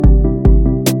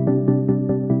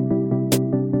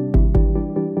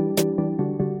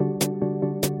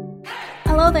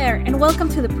there, and welcome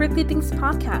to the Prickly Things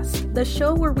Podcast, the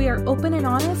show where we are open and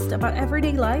honest about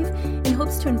everyday life in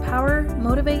hopes to empower,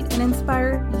 motivate, and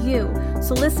inspire you.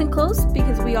 So listen close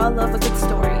because we all love a good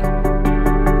story.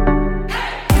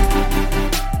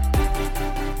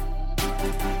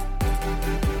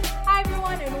 Hi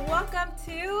everyone, and welcome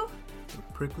to the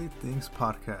Prickly Things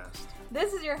Podcast.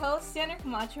 This is your host, Sandra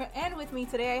Camacho, and with me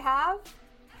today I have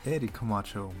Eddie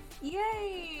Camacho.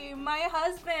 Yay! My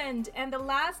husband! And the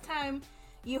last time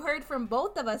you heard from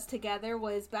both of us together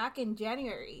was back in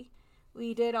January.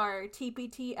 We did our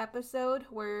TPT episode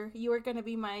where you were going to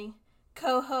be my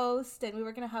co-host and we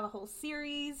were going to have a whole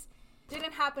series.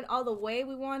 Didn't happen all the way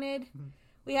we wanted.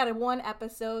 We had one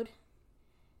episode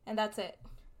and that's it.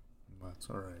 That's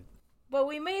alright. But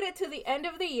we made it to the end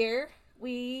of the year.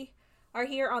 We are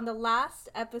here on the last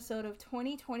episode of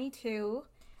 2022.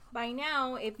 By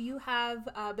now, if you have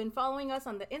been following us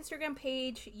on the Instagram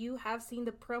page, you have seen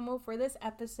the promo for this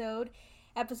episode.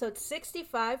 Episode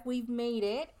 65, we've made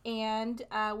it, and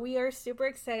we are super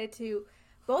excited to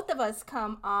both of us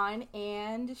come on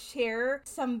and share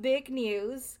some big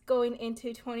news going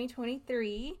into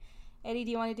 2023. Eddie,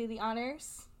 do you want to do the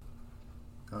honors?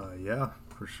 Yeah,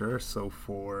 for sure. So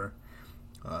for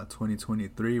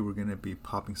 2023, we're going to be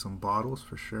popping some bottles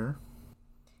for sure.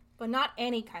 But not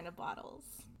any kind of bottles.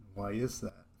 Why is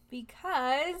that?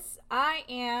 Because I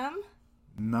am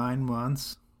 9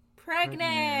 months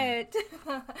pregnant.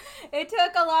 It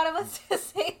took a lot of us to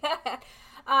say that.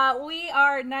 We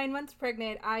are 9 months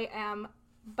pregnant. I am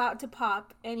about to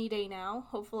pop any day now,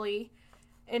 hopefully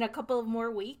in a couple of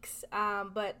more weeks,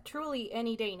 but truly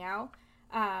any day now.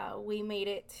 We made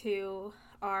it to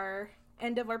our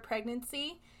end of our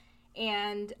pregnancy,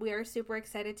 and we are super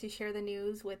excited to share the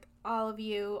news with all of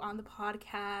you on the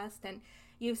podcast. And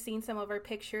you've seen some of our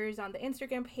pictures on the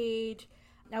Instagram page.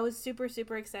 I was super,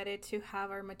 super excited to have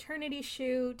our maternity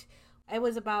shoot. It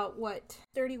was about,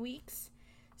 30 weeks?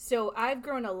 So I've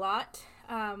grown a lot.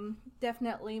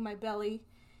 Definitely my belly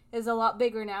is a lot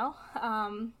bigger now.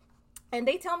 And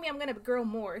they tell me I'm going to grow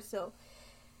more. So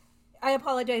I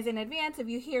apologize in advance if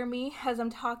you hear me as I'm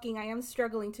talking. I am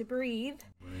struggling to breathe.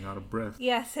 Running out of breath.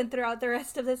 Yes, and throughout the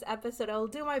rest of this episode, I'll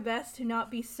do my best to not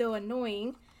be so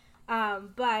annoying.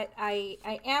 But I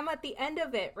am at the end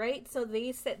of it, right? So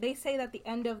they say that the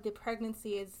end of the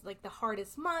pregnancy is like the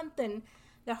hardest month and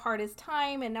the hardest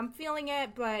time, and I'm feeling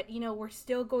it, but we're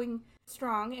still going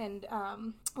strong, and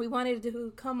we wanted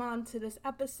to come on to this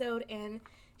episode and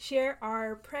share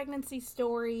our pregnancy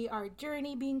story, our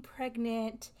journey being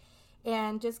pregnant,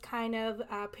 and just kind of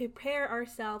prepare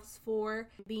ourselves for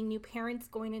being new parents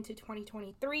going into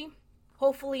 2023.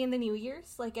 Hopefully in the new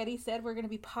year's, like Eddie said, we're going to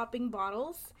be popping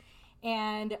bottles.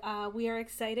 And we are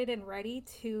excited and ready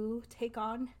to take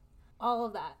on all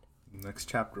of that. Next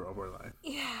chapter of our life.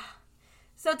 Yeah.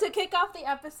 So to kick off the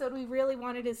episode, we really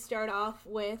wanted to start off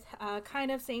with kind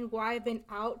of saying why I've been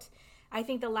out. I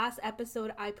think the last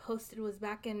episode I posted was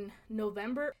back in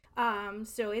November.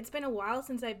 So it's been a while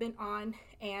since I've been on.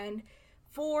 And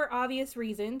for obvious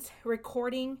reasons,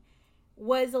 recording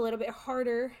was a little bit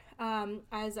harder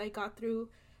as I got through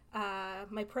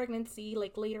my pregnancy,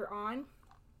 like later on.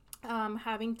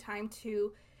 Having time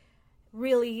to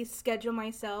really schedule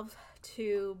myself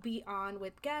to be on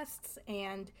with guests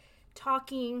and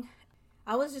talking.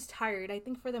 I was just tired. I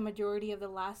think for the majority of the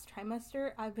last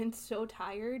trimester, I've been so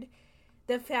tired.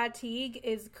 The fatigue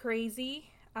is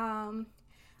crazy. I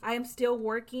am still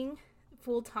working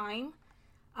full time.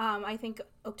 I think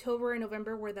October and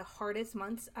November were the hardest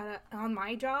months on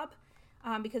my job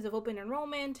because of open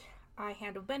enrollment. I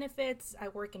handle benefits. I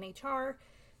work in HR.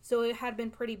 So it had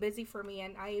been pretty busy for me,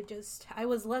 and I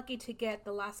was lucky to get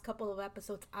the last couple of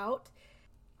episodes out.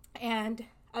 And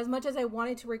as much as I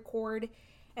wanted to record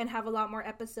and have a lot more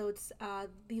episodes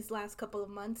these last couple of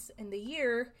months in the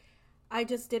year, I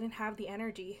just didn't have the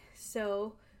energy.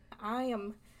 So I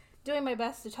am doing my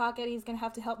best to talk. Eddie's going to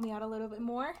have to help me out a little bit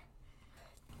more.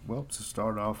 Well, to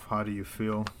start off, how do you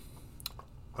feel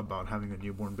about having a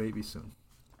newborn baby soon?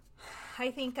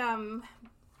 I think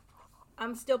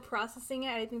I'm still processing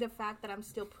it. I think the fact that I'm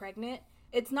still pregnant,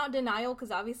 it's not denial because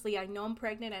obviously I know I'm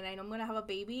pregnant and I know I'm going to have a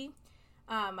baby.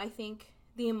 I think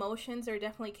the emotions are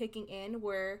definitely kicking in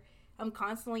where I'm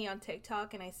constantly on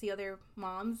TikTok and I see other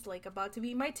moms like about to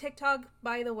be. My TikTok,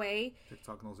 by the way,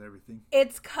 TikTok knows everything.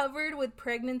 It's covered with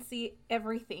pregnancy,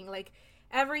 everything. Like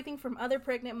everything from other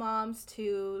pregnant moms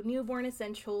to newborn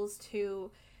essentials to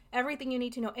everything you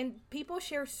need to know. And people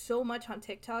share so much on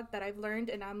TikTok that I've learned,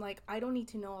 and I'm like, I don't need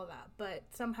to know all that. But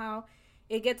somehow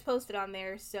it gets posted on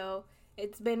there. So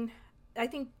it's been, I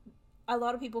think a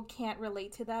lot of people can't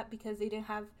relate to that because they didn't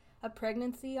have a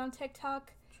pregnancy on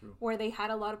TikTok. True. where they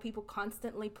had a lot of people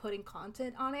constantly putting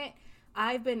content on it.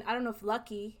 I've been, I don't know if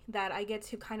lucky that I get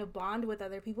to kind of bond with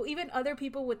other people, even other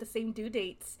people with the same due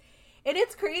dates. And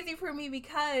it's crazy for me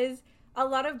because a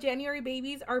lot of January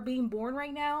babies are being born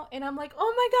right now. And I'm like,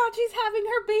 oh my God, she's having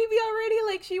her baby already.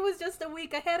 Like she was just a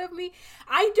week ahead of me.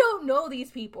 I don't know these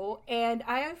people. And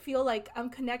I feel like I'm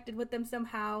connected with them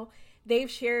somehow. They've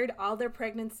shared all their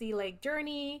pregnancy like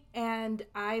journey. And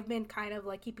I've been kind of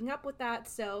like keeping up with that.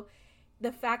 So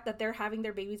the fact that they're having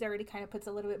their babies already kind of puts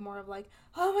a little bit more of like,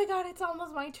 oh my God, it's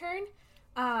almost my turn.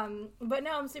 But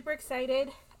no, I'm super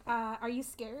excited. Are you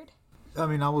scared? I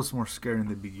mean, I was more scared in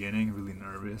the beginning, really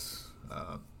nervous.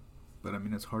 But I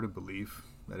mean, it's hard to believe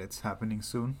that it's happening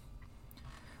soon.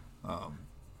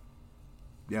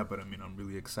 Yeah, but I mean, I'm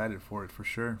really excited for it for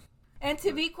sure. And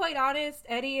to be quite honest,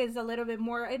 Eddie is a little bit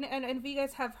more, and if you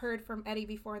guys have heard from Eddie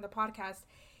before in the podcast,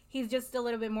 he's just a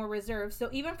little bit more reserved. So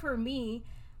even for me,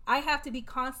 I have to be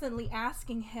constantly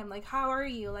asking him, like, how are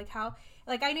you? Like,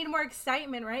 I need more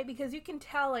excitement, right? Because you can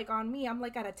tell, like, on me, I'm,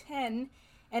 like, at a 10,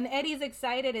 and Eddie's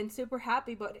excited and super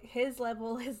happy, but his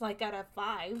level is, like, at a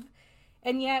 5.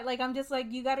 And yet, like, I'm just,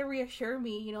 like, you got to reassure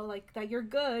me, you know, like, that you're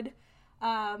good.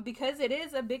 Because it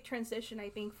is a big transition, I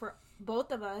think, for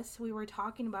both of us. We were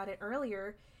talking about it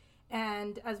earlier,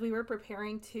 and as we were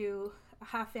preparing to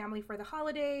have family for the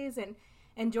holidays and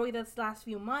enjoy this last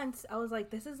few months, I was like,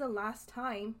 this is the last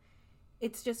time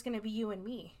it's just gonna be you and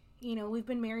me. You know, we've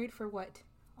been married for what,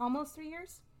 almost 3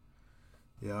 years?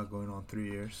 Yeah, going on 3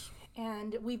 years.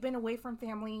 And we've been away from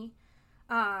family,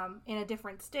 in a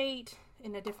different state,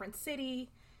 in a different city.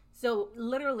 So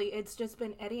literally it's just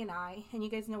been Eddie and I, and you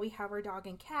guys know we have our dog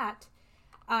and cat.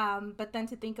 But then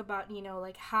to think about, you know,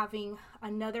 like having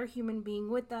another human being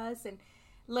with us, and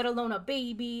let alone a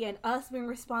baby, and us being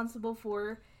responsible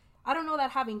for, I don't know that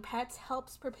having pets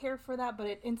helps prepare for that,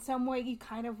 but in some way you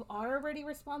kind of are already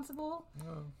responsible.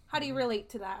 How do you relate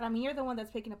to that? I mean, you're the one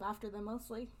that's picking up after them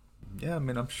mostly. Yeah, I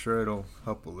mean, I'm sure it'll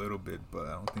help a little bit, but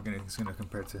I don't think anything's going to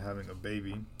compare to having a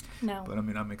baby. No. But I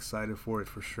mean, I'm excited for it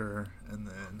for sure. And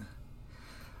then,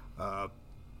 I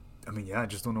mean, yeah, I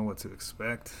just don't know what to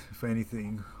expect. If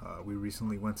anything, we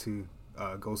recently went to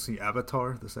go see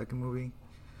Avatar, the second movie.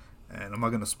 And I'm not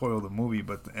going to spoil the movie,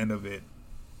 but the end of it,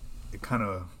 it kind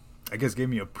of, I guess, gave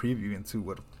me a preview into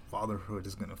what fatherhood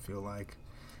is going to feel like.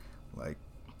 Like,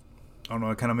 I don't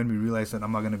know, it kind of made me realize that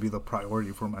I'm not going to be the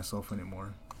priority for myself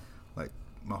anymore. Like,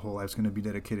 my whole life's going to be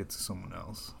dedicated to someone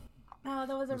else. Oh,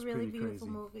 that was a really beautiful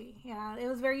movie. Yeah, it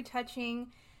was very touching.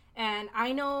 And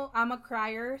I know I'm a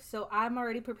crier, so I'm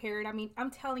already prepared. I mean,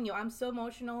 I'm telling you, I'm so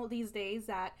emotional these days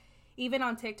that even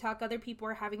on TikTok, other people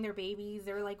are having their babies.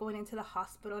 They're like going into the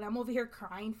hospital, and I'm over here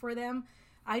crying for them.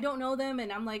 I don't know them, and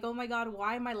I'm like, oh my God,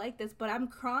 why am I like this? But I'm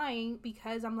crying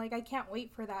because I'm like, I can't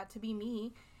wait for that to be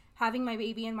me, having my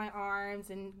baby in my arms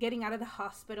and getting out of the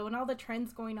hospital and all the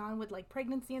trends going on with like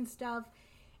pregnancy and stuff.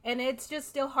 And it's just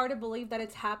still hard to believe that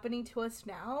it's happening to us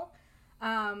now.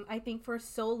 I think for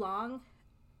so long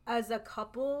as a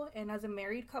couple and as a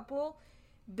married couple,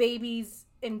 babies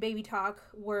and baby talk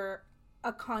were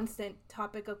a constant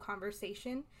topic of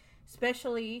conversation,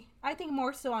 especially I think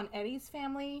more so on Eddie's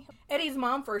family. Eddie's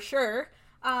mom for sure.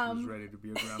 She was ready to be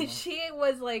a grandma. She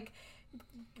was like,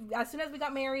 as soon as we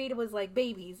got married, it was like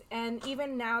babies. And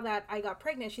even now that I got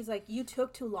pregnant, she's like, you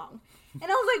took too long. And I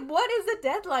was like, what is the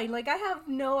deadline? Like, I have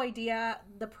no idea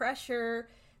the pressure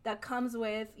that comes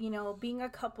with, you know, being a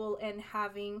couple and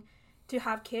having to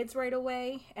have kids right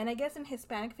away. And I guess in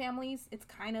Hispanic families, it's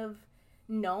kind of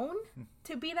known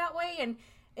to be that way. And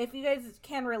if you guys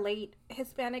can relate,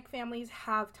 Hispanic families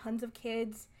have tons of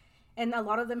kids. And a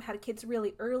lot of them had kids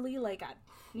really early, like at,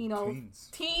 you know,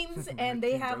 teens and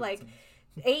they have like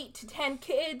 8 to 10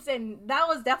 kids, and that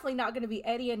was definitely not going to be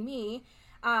Eddie and me.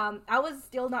 I was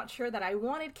still not sure that I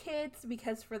wanted kids,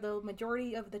 because for the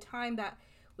majority of the time that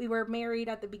we were married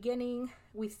at the beginning,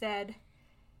 we said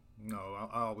no.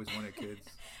 I always wanted kids.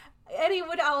 Eddie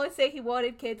would always say he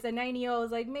wanted kids, and I knew I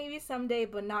was like, maybe someday,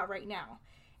 but not right now.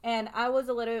 And I was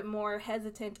a little bit more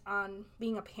hesitant on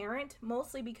being a parent,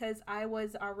 mostly because I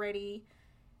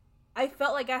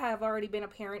felt like I have already been a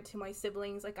parent to my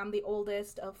siblings. Like, I'm the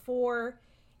oldest of 4,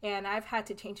 and I've had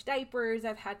to change diapers.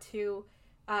 I've had to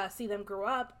see them grow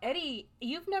up. Eddie,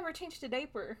 you've never changed a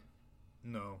diaper.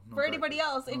 No for anybody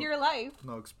else in your life.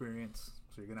 No experience,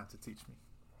 so you're going to have to teach me.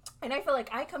 And I feel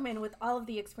like I come in with all of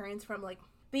the experience from, like,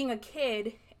 being a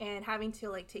kid and having to,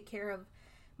 like, take care of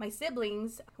my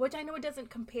siblings, which I know it doesn't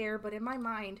compare, but in my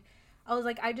mind, I was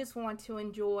like, I just want to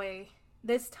enjoy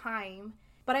this time.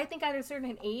 But I think at a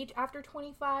certain age, after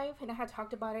 25, and I had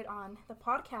talked about it on the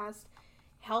podcast,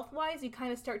 health-wise, you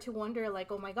kind of start to wonder,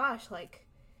 like, oh my gosh, like,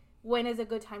 when is a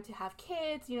good time to have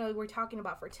kids. You know, we're talking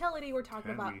about fertility. We're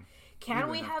talking about can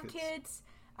we have kids?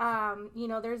 You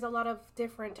know, there's a lot of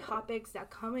different topics that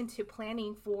come into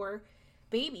planning for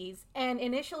babies. And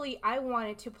initially, I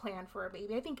wanted to plan for a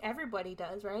baby. I think everybody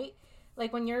does, right?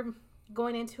 Like when you're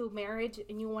going into marriage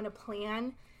and you want to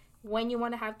plan when you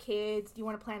want to have kids, you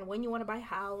want to plan when you want to buy a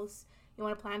house, you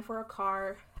want to plan for a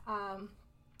car.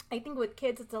 I think with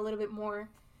kids, it's a little bit more,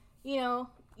 you know,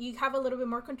 you have a little bit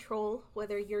more control,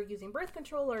 whether you're using birth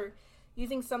control or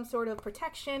using some sort of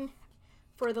protection.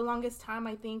 For the longest time,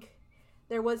 I think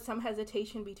there was some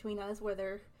hesitation between us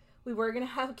whether we were going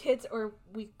to have kids or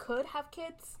we could have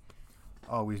kids.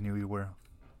 Always knew we were.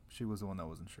 She was the one that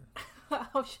wasn't sure.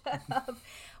 Oh, shut up.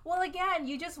 Well, again,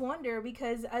 you just wonder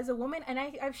because as a woman, and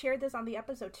I've shared this on the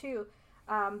episode too,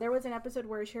 there was an episode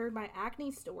where I shared my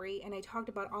acne story and I talked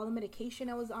about all the medication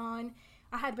I was on.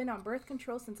 I had been on birth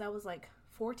control since I was like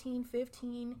 14,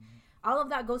 15. Mm-hmm. All of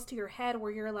that goes to your head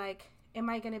where you're like, am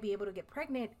I going to be able to get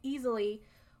pregnant easily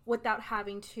without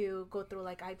having to go through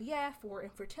like IVF or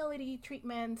infertility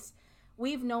treatments?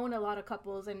 We've known a lot of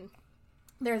couples, and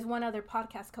there's one other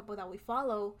podcast couple that we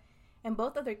follow, and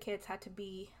both of their kids had to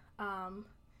be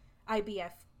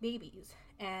IVF babies.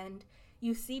 And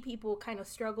you see people kind of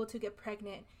struggle to get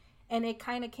pregnant. And it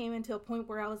kind of came into a point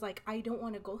where I was like, I don't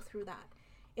want to go through that.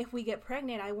 If we get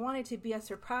pregnant, I want it to be a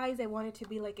surprise. I want it to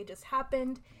be like it just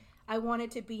happened. I want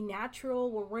it to be natural,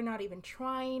 where we're not even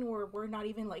trying, where we're not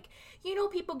even like, you know,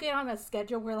 people get on a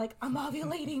schedule where like, I'm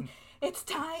ovulating, it's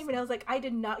time. And I was like, I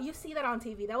did not, you see that on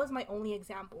TV. That was my only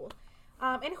example.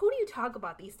 And who do you talk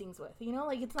about these things with? You know,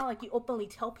 like, it's not like you openly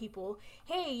tell people,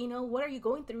 hey, you know, what are you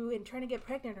going through and trying to get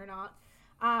pregnant or not?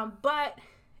 But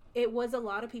it was a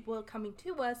lot of people coming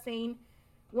to us saying,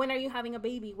 when are you having a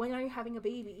baby? When are you having a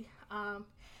baby?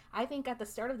 I think at the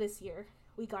start of this year,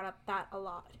 we got up that a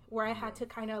lot, where I had to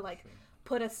kind of like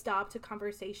put a stop to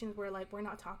conversations where like, we're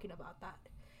not talking about that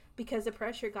because the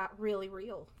pressure got really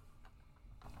real.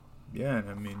 Yeah. And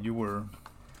I mean, you were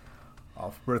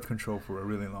off birth control for a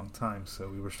really long time, so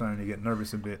we were starting to get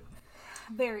nervous a bit.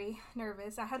 Very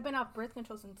nervous. I had been off birth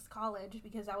control since college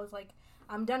because I was like,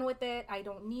 I'm done with it. I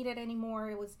don't need it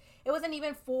anymore. It wasn't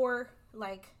even for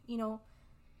like, you know,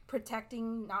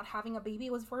 protecting not having a baby.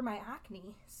 It was for my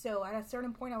acne. So at a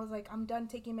certain point I was like, I'm done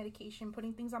taking medication,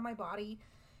 putting things on my body.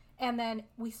 And then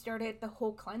we started the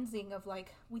whole cleansing of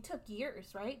like, we took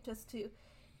years, right, just to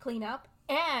clean up.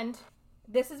 And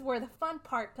this is where the fun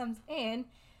part comes in,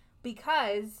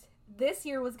 because this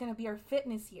year was going to be our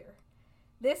fitness year.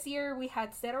 This year we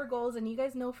had set our goals, and you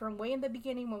guys know from way in the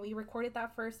beginning when we recorded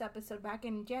that first episode back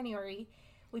in January,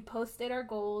 we posted our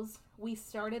goals. We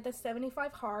started the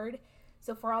 75 hard.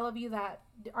 So for all of you that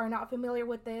are not familiar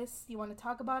with this, you want to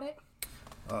talk about it?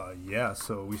 Yeah,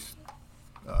 so we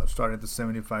started the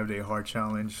 75-day hard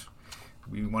challenge.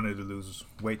 We wanted to lose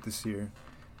weight this year,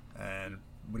 and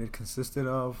what it consisted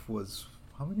of was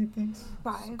how many things?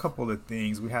 5. A couple of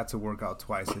things. We had to work out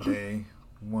twice a day,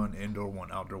 one indoor,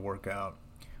 one outdoor workout.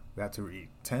 We had to read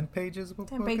 10 pages of a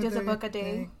book a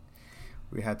day.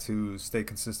 We had to stay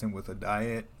consistent with a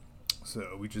diet.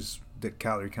 So we just did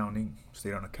calorie counting,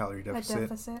 stayed on a calorie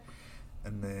deficit.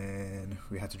 And then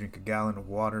we had to drink a gallon of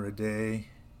water a day.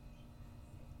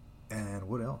 And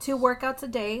what else? 2 workouts a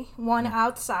day, 1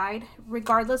 outside,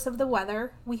 regardless of the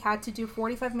weather. We had to do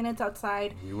 45 minutes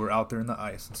outside. We were out there in the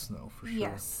ice and snow for sure.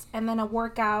 Yes. And then a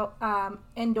workout,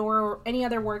 indoor or any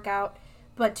other workout,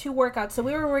 but 2 workouts. So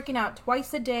we were working out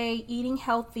twice a day, eating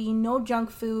healthy, no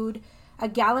junk food, a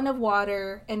gallon of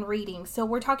water, and reading. So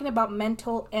we're talking about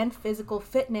mental and physical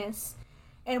fitness.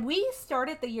 And we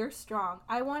started the year strong.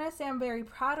 I want to say I'm very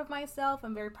proud of myself.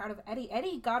 I'm very proud of Eddie.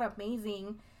 Eddie got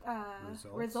amazing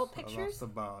result pictures. I lost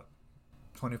about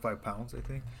 25 pounds, I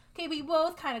think. Okay, we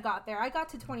both kind of got there. I got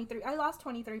to 23. I lost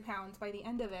 23 pounds by the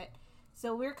end of it.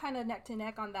 So we're kind of neck to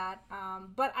neck on that.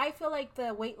 But I feel like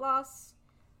the weight loss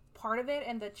part of it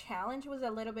and the challenge was a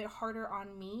little bit harder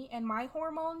on me and my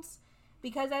hormones,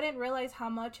 because I didn't realize how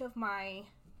much of my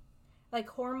like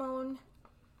hormone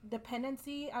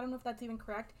dependency, I don't know if that's even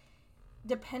correct,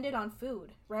 depended on food,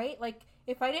 right? Like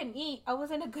if I didn't eat, I was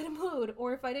in a good mood,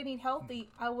 or if I didn't eat healthy,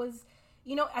 I was,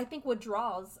 you know, I think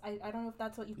withdrawals, I don't know if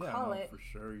that's what you call it. For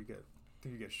sure. I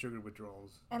think you get sugar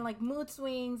withdrawals. And like mood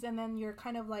swings, and then you're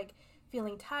kind of like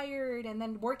feeling tired, and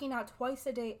then working out twice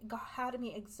a day had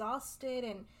me exhausted.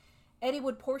 And Eddie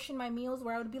would portion my meals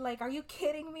where I would be like, are you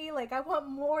kidding me? Like, I want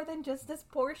more than just this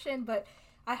portion. But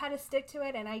I had to stick to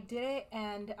it, and I did it.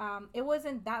 And it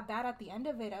wasn't that bad at the end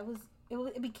of it.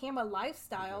 It became a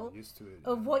lifestyle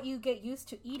of what you get used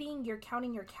to eating. You're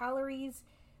counting your calories.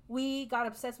 We got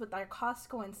obsessed with our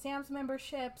Costco and Sam's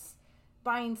memberships.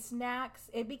 buying snacks.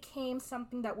 It became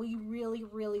something that we really,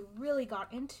 really, really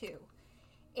got into.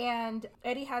 And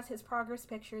Eddie has his progress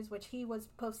pictures, which he was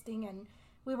posting, and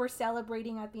we were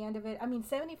celebrating at the end of it. I mean,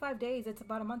 75 days, it's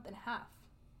about a month and a half,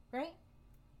 right?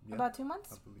 Yeah, about 2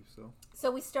 months? I believe so.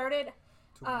 So we started,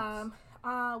 2 months.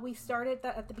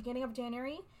 at the beginning of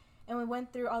January, and we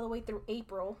went through all the way through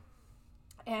April.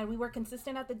 And we were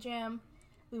consistent at the gym.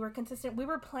 We were consistent. We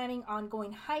were planning on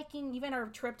going hiking. Even our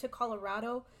trip to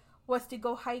Colorado was to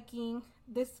go hiking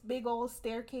this big old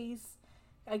staircase.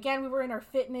 Again, we were in our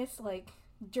fitness,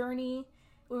 journey.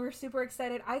 We were super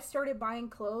excited. I started buying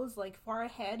clothes far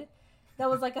ahead. That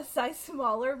was a size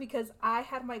smaller because I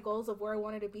had my goals of where I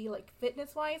wanted to be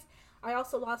fitness wise. I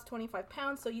also lost 25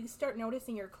 pounds, so you start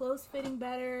noticing your clothes fitting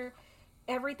better.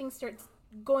 Everything starts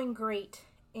going great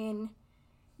in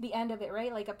the end of it,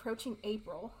 right? Approaching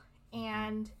April,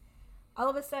 and all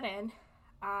of a sudden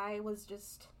I was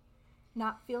just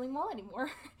not feeling well anymore.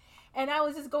 And I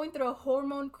was just going through a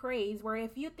hormone craze where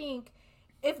if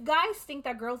guys think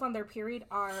that girls on their period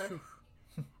are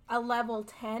a level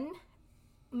 10,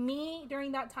 me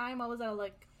during that time I was at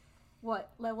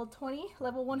level 20,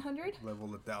 level 100, level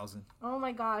 1,000. Oh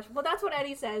my gosh. Well, that's what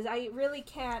Eddie says. I really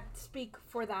can't speak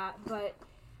for that, but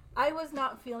I was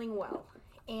not feeling well,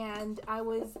 and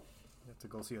You have to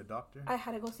go see a doctor? I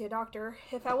had to go see a doctor.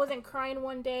 If I wasn't crying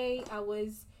one day, I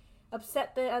was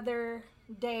upset the other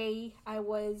day. I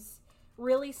was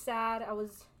really sad. I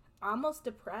was almost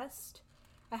depressed.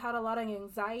 I had a lot of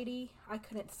anxiety. I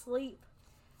couldn't sleep.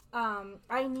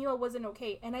 I knew I wasn't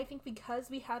okay. And I think because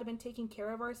we had been taking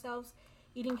care of ourselves,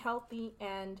 eating healthy,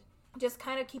 and just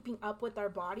kind of keeping up with our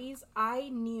bodies, I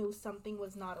knew something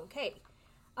was not okay.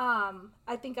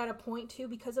 I think at a point too,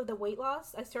 because of the weight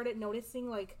loss, I started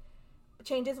noticing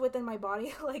changes within my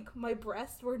body. My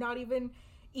breasts were not even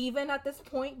at this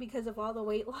point because of all the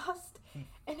weight loss.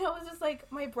 And I was just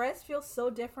my breasts feel so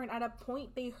different. At a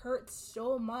point they hurt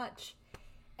so much.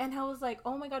 And I was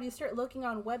oh my God, you start looking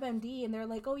on WebMD and they're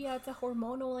oh yeah, it's a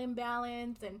hormonal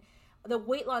imbalance. And the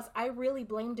weight loss, I really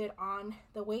blamed it on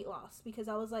the weight loss because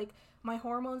I was my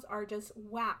hormones are just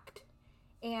whacked.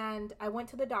 And I went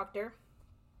to the doctor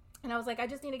and I was I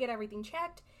just need to get everything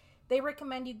checked. They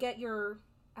recommend you get your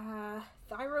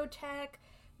thyroid check,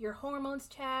 your hormones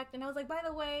checked. And I was by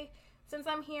the way, since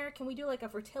I'm here, can we do a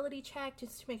fertility check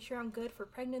just to make sure I'm good for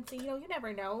pregnancy? You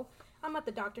never know. I'm at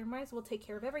the doctor, might as well take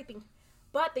care of everything.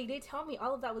 But they did tell me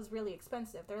all of that was really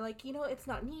expensive. They're it's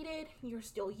not needed. You're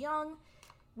still young.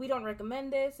 We don't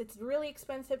recommend this. It's really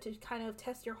expensive to kind of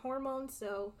test your hormones.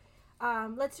 So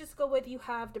let's just go with you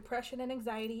have depression and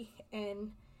anxiety.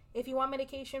 And if you want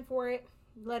medication for it,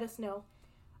 let us know.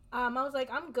 I was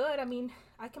I'm good. I mean,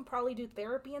 I can probably do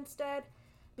therapy instead.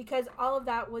 Because all of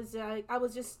that was, I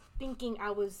was just thinking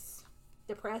I was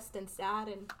depressed and sad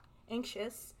and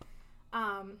anxious.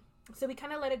 So we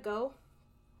kind of let it go.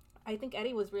 I think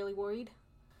Eddie was really worried.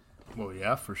 Well,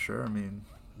 yeah, for sure. I mean,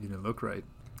 you didn't look right.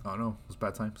 I don't know. It was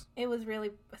bad times. It was really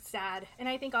sad. And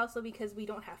I think also because we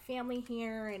don't have family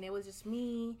here and it was just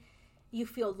me, you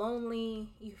feel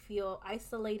lonely, you feel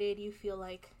isolated, you feel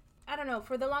I don't know.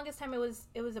 For the longest time, it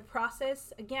was a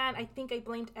process. Again, I think I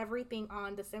blamed everything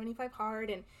on the 75 hard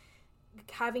and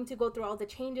having to go through all the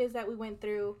changes that we went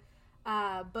through.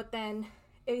 But then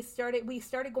we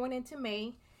started going into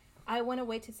May. I went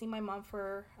away to see my mom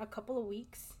for a couple of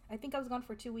weeks. I think I was gone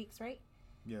for 2 weeks, right?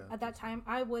 Yeah. At that time,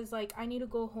 I was I need to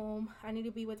go home. I need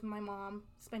to be with my mom,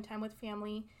 spend time with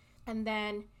family. And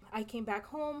then I came back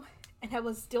home and I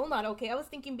was still not okay. I was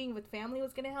thinking being with family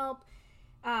was going to help.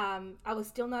 I was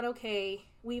still not okay.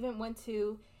 We even went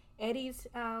to Eddie's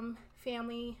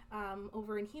family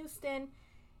over in Houston.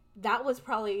 That was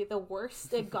probably the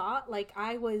worst it got.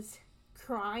 I was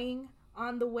crying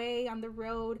on the way, on the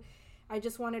road. I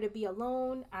just wanted to be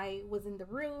alone. I was in the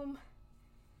room.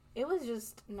 It was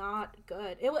just not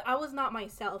good. I was not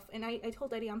myself. And I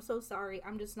told Eddie, I'm so sorry.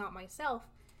 I'm just not myself.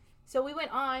 So we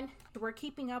went on. We're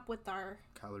keeping up with our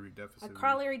calorie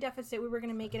deficit. We were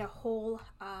going to make it a whole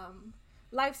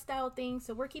lifestyle thing.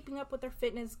 So we're keeping up with our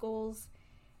fitness goals.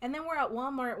 And then we're at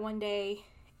Walmart one day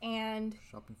and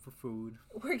shopping for food.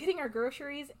 We're getting our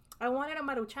groceries. I wanted a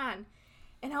Maruchan.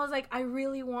 And I was I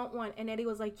really want one. And Eddie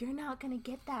was you're not going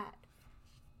to get that.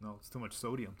 No, it's too much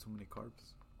sodium, too many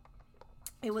carbs.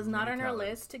 It was not on our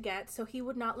list to get, so he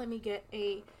would not let me get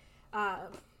a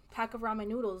pack of ramen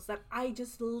noodles that I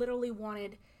just literally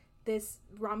wanted this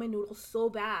ramen noodle so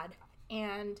bad.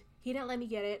 And he didn't let me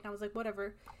get it, and I was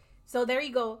whatever. So there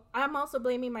you go. I'm also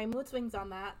blaming my mood swings on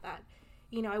that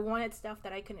I wanted stuff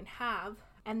that I couldn't have.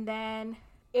 And then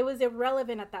it was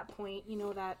irrelevant at that point,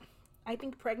 that I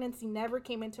think pregnancy never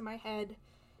came into my head.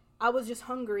 I was just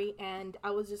hungry and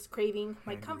I was just craving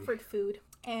my Hangry. comfort food.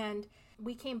 And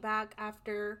we came back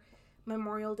after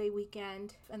Memorial Day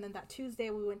weekend, and then that Tuesday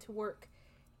we went to work.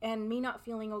 And me not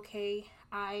feeling okay,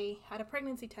 I had a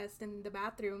pregnancy test in the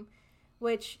bathroom,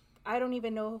 which I don't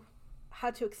even know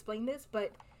how to explain this,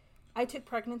 but I took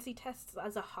pregnancy tests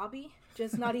as a hobby,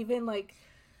 just not even like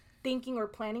thinking or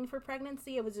planning for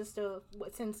pregnancy. It was just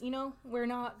since, we're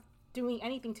not doing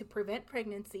anything to prevent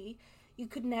pregnancy, you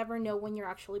could never know when you're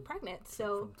actually pregnant.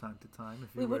 So from time to time,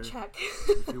 if we would check.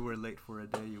 If you were late for a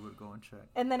day, you would go and check.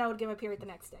 And then I would get my period the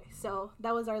next day. So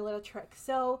that was our little trick.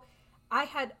 So I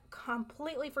had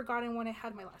completely forgotten when I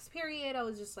had my last period. I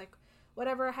was just like,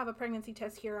 whatever, I have a pregnancy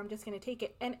test here, I'm just going to take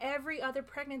it. And every other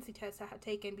pregnancy test I had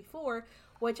taken before,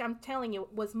 which I'm telling you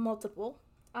was multiple,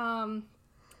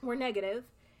 were negative.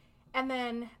 And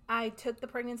then I took the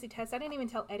pregnancy test. I didn't even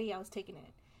tell Eddie I was taking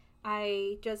it.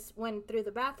 I just went through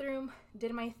the bathroom,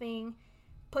 did my thing,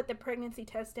 put the pregnancy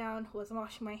test down, was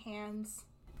washing my hands.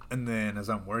 And then as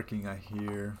I'm working, I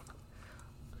hear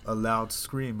a loud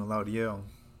scream, a loud yell.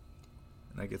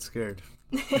 And I get scared.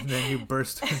 And then you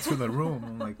burst into the room.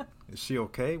 I'm like, is she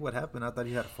okay? What happened? I thought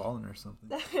you had fallen or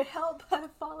something. Help,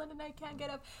 I've fallen and I can't get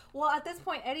up. Well, at this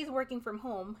point, Eddie's working from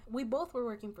home. We both were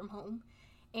working from home.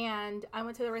 And I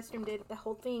went to the restroom, did the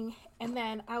whole thing. And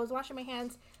then I was washing my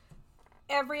hands.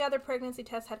 Every other pregnancy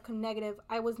test had come negative.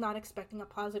 I was not expecting a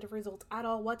positive result at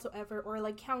all whatsoever. Or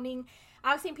like counting.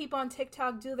 I've seen people on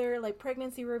TikTok do their like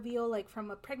pregnancy reveal like from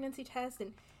a pregnancy test.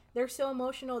 And they're so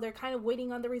emotional. They're kind of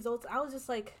waiting on the results. I was just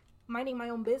like minding my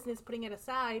own business, putting it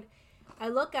aside. I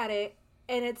look at it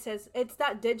and it says, it's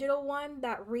that digital one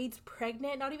that reads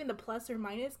pregnant, not even the plus or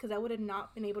minus, because I would have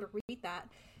not been able to read that.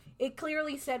 It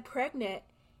clearly said pregnant.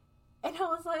 And I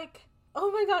was like,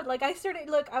 oh my God. Like I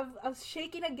was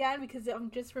shaking again because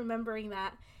I'm just remembering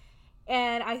that.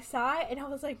 And I saw it and I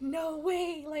was like, no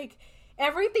way. Like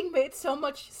everything made so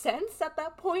much sense at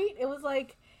that point. It was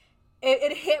like,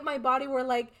 it hit my body where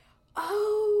like,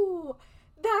 oh,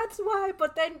 that's why.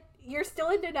 But then you're still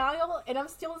in denial and I'm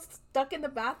still stuck in the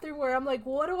bathroom where I'm like,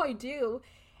 what do I do?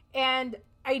 And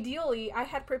ideally, I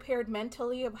had prepared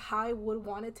mentally of how I would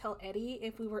want to tell Eddie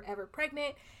if we were ever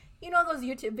pregnant. You know, those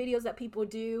YouTube videos that people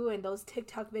do and those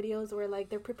TikTok videos where like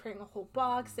they're preparing a whole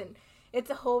box and it's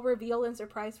a whole reveal and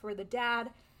surprise for the dad.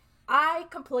 I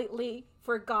completely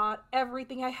forgot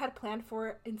everything I had planned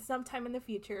for in some time in the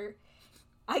future.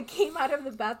 I came out of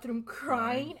the bathroom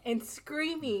crying and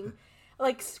screaming.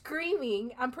 Like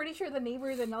screaming. I'm pretty sure the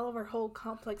neighbors and all of our whole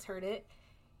complex heard it.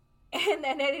 And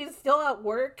then Eddie's still at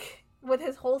work with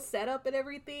his whole setup and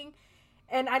everything.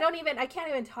 And I can't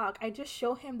even talk. I just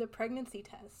show him the pregnancy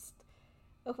test.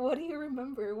 What do you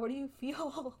remember? What do you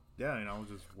feel? Yeah, I was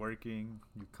just working.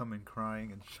 You come in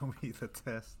crying and show me the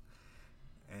test.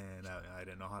 And I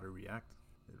didn't know how to react.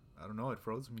 I don't know. It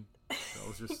froze me. I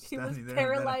was just standing there.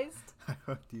 Paralyzed. I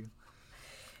hugged you.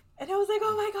 And I was like,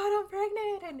 oh my God, I'm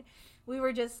pregnant. And we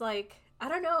were just like, I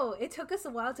don't know. It took us a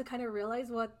while to kind of realize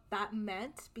what that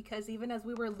meant. Because even as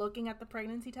we were looking at the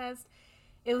pregnancy test,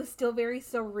 it was still very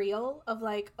surreal of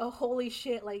like, oh, holy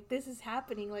shit, like this is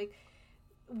happening. Like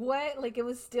what? Like it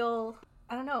was still,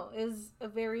 I don't know. It was a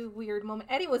very weird moment.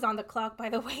 Eddie was on the clock, by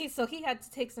the way, so he had to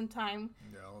take some time.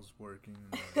 Yeah, I was working.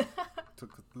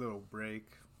 Took a little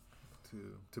break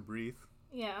to breathe.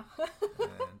 Yeah.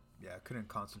 And yeah, I couldn't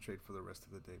concentrate for the rest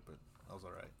of the day, but I was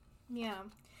all right. Yeah.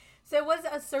 So it was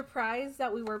a surprise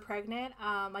that we were pregnant.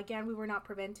 Again, we were not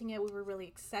preventing it. We were really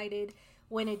excited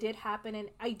when it did happen. And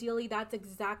ideally, that's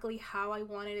exactly how I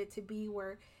wanted it to be,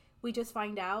 where we just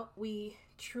find out. We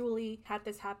truly had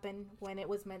this happen when it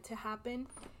was meant to happen.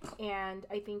 And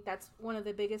I think that's one of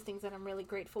the biggest things that I'm really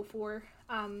grateful for,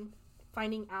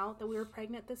 finding out that we were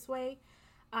pregnant this way.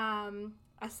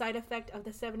 A side effect of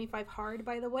the 75 hard,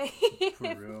 by the way.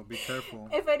 For real, be careful.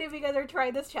 If any of you guys are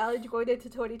trying this challenge going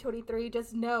into 2023,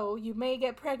 just know you may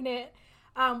get pregnant.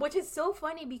 Which is so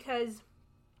funny because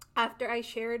after I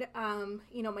shared,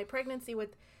 my pregnancy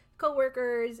with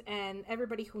coworkers and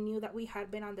everybody who knew that we had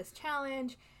been on this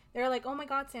challenge, they're like, oh my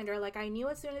God, Sandra, like I knew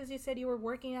as soon as you said you were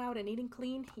working out and eating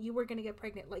clean, you were going to get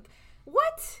pregnant. Like,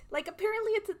 what? Like,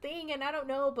 apparently it's a thing, and I don't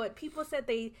know, but people said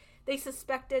they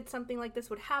suspected something like this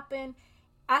would happen.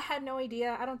 I had no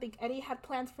idea. I don't think Eddie had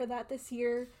plans for that this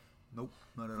year. Nope,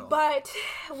 not at all. But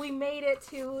we made it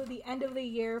to the end of the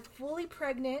year fully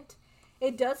pregnant.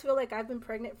 It does feel like I've been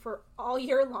pregnant for all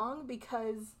year long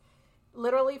because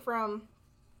literally from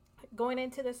going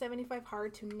into the 75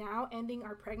 hard to now ending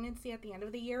our pregnancy at the end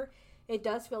of the year, it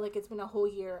does feel like it's been a whole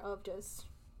year of just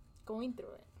going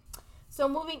through it. So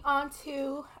moving on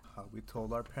to how we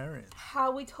told our parents.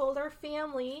 How we told our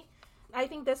family. I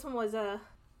think this one was a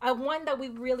one that we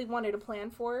really wanted to plan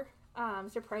for,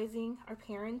 surprising our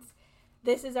parents.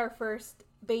 This is our first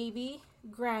baby,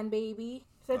 grandbaby.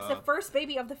 So it's the first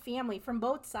baby of the family from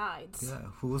both sides. Yeah,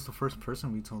 who was the first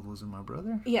person we told? Was it my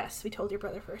brother? Yes, we told your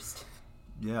brother first.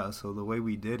 Yeah, so the way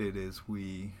we did it is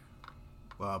we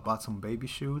bought some baby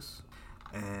shoes.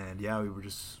 And yeah, we were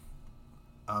just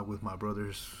with my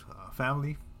brother's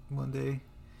family one day.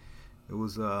 It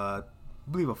was, I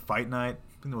believe, a fight night.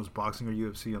 I think it was boxing or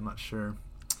UFC, I'm not sure.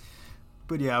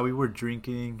 But yeah, we were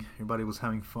drinking. Everybody was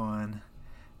having fun.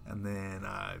 And then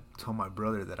I told my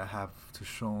brother that I have to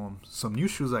show him some new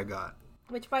shoes I got.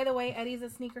 Which, by the way, Eddie's a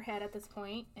sneakerhead at this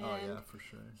point, and oh yeah, for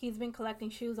sure. He's been collecting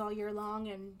shoes all year long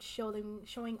and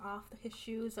showing off his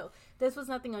shoes. So this was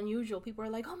nothing unusual. People were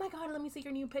like, "Oh my God, let me see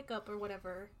your new pickup" or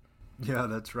whatever. Yeah,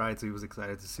 that's right. So he was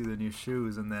excited to see the new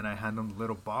shoes, and then I hand him the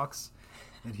little box,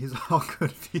 and he's all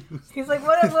confused. He's like,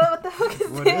 "What the fuck is this?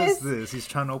 What is this?" He's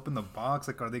trying to open the box.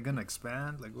 Like, are they gonna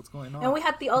expand? Like, what's going on? And we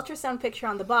had the ultrasound picture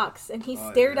on the box, and he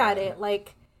stared at it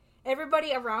like.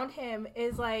 Everybody around him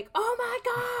is like, "Oh my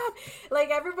God!"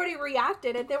 Like, everybody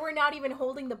reacted, and they were not even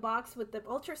holding the box with the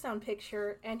ultrasound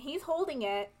picture, and he's holding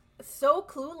it, so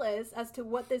clueless as to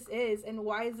what this is and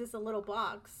why is this a little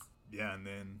box. Yeah, and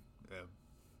then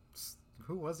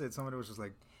who was it? Somebody was just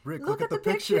like, "Rick, look at the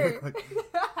picture." like,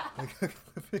 look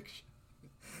at the picture.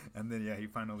 And then yeah, he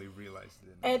finally realized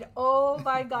it. And oh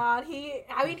my God, he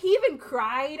even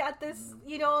cried at this,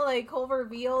 like, whole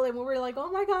reveal, and we were like,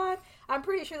 "Oh my God." I'm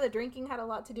pretty sure the drinking had a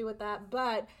lot to do with that,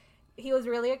 but he was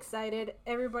really excited.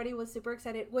 Everybody was super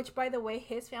excited, which, by the way,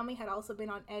 his family had also been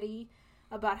on Eddie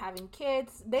about having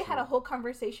kids. They had a whole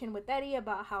conversation with Eddie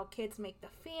about how kids make the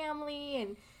family,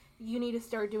 and you need to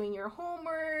start doing your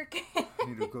homework. You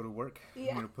need to go to work. Yeah.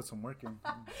 You need to put some work in.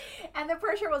 And the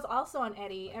pressure was also on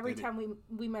Eddie every time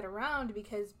we met around,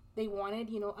 because they wanted,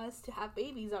 us to have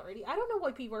babies already. I don't know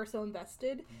why people are so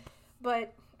invested,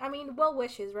 but I mean, well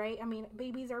wishes, right? I mean,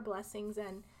 babies are blessings,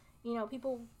 and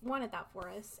people wanted that for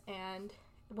us. And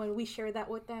when we shared that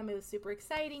with them, it was super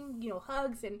exciting.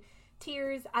 Hugs and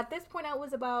tears. At this point,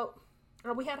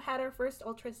 we had our first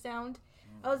ultrasound.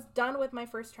 I was done with my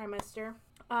first trimester.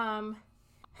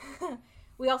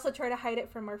 We also tried to hide it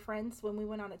from our friends when we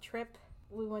went on a trip.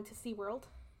 We went to SeaWorld.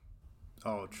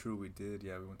 Oh, true, we did.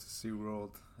 Yeah, we went to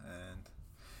SeaWorld, and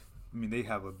I mean, they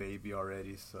have a baby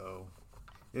already, so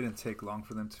it didn't take long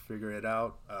for them to figure it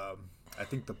out. I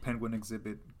think the penguin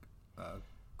exhibit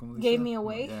gave me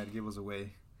away. Yeah, it gave us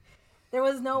away. There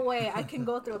was no way I can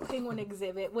go through a penguin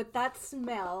exhibit with that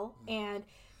smell. And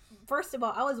first of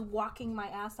all, I was walking my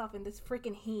ass off in this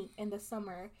freaking heat in the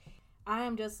summer. I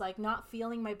am just like not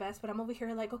feeling my best, but I'm over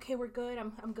here like, okay, we're good.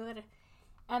 I'm good.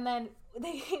 And then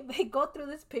they go through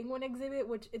this penguin exhibit,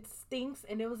 which it stinks.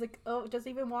 And it was like, oh, just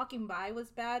even walking by was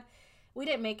bad. We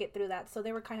didn't make it through that. So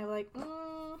they were kind of like,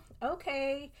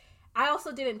 okay. I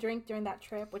also didn't drink during that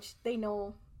trip, which they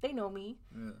know me.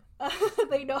 Yeah.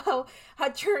 They know how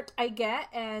church I get.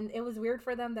 And it was weird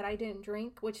for them that I didn't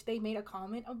drink, which they made a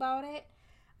comment about it.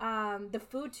 The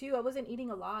food too, I wasn't eating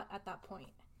a lot at that point.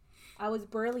 I was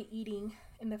barely eating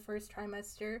in the first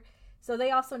trimester. So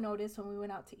they also noticed when we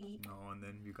went out to eat. No, and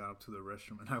then you got up to the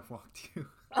restroom and I walked you.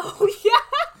 Oh, yeah.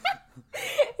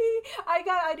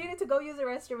 I needed to go use the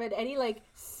restroom, and Eddie,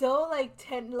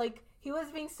 he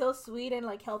was being so sweet and,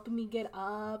 helping me get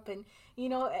up. And,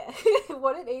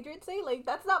 what did Adrian say?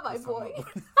 That's not my boy.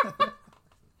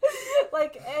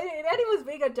 Eddie was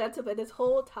being a gentleman this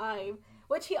whole time,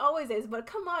 which he always is. But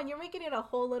come on, you're making it a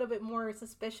whole little bit more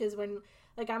suspicious when,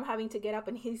 I'm having to get up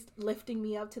and he's lifting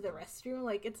me up to the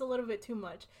restroom. It's a little bit too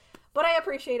much. But I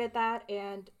appreciated that,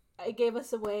 and it gave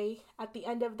us away at the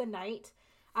end of the night.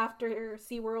 After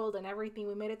SeaWorld and everything,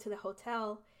 we made it to the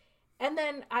hotel. And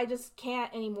then I just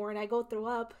can't anymore, and I go throw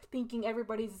up thinking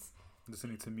everybody's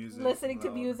listening to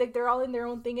music. They're all in their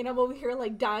own thing, and I'm over here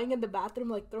dying in the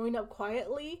bathroom, throwing up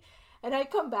quietly. And I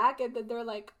come back, and then they're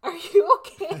like, "Are you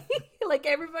okay?"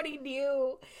 Everybody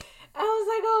knew. I was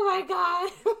like, "Oh my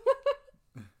God."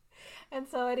 And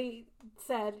so Eddie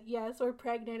said, "Yes, we're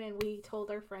pregnant," and we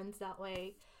told our friends that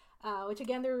way, which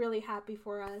again, they're really happy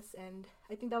for us. And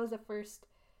I think that was the first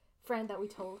friend that we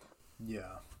told.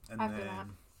 Yeah. And after then that.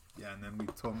 Yeah, and then we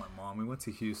told my mom. We went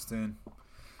to Houston.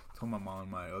 Told my mom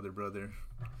and my other brother.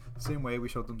 Same way, we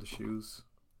showed them the shoes.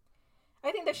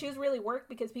 I think the shoes really worked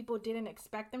because people didn't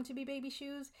expect them to be baby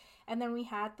shoes. And then we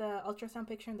had the ultrasound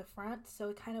picture in the front, so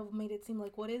it kind of made it seem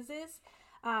like, what is this?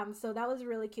 So that was a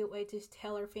really cute way to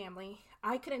tell our family.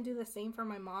 I couldn't do the same for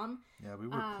my mom. Yeah, we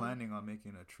were planning on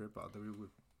making a trip out there. We were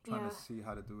trying to see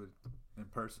how to do it in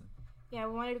person. Yeah,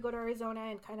 we wanted to go to Arizona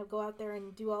and kind of go out there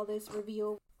and do all this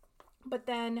reveal. But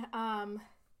then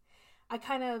I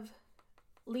kind of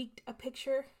leaked a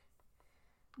picture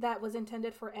that was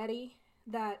intended for Eddie,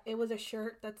 that it was a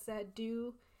shirt that said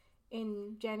due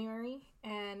in January,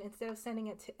 and instead of sending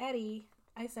it to Eddie,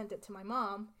 I sent it to my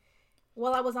mom.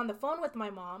 Well, I was on the phone with my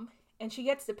mom, and she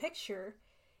gets the picture,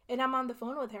 and I'm on the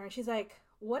phone with her, and she's like,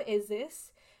 what is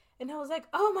this? And I was like,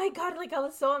 oh my God, like I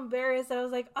was so embarrassed, and I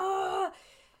was like, oh,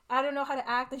 I don't know how to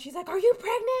act. And she's like, are you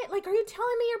pregnant? Like, are you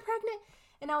telling me you're pregnant?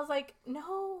 And I was like,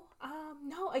 no,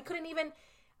 I couldn't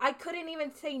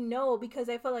even say no, because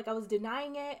I felt like I was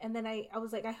denying it. And then I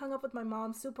was like, I hung up with my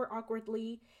mom super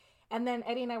awkwardly. And then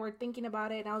Eddie and I were thinking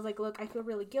about it, and I was like, look, I feel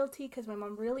really guilty because my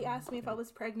mom really asked me if I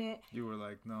was pregnant. You were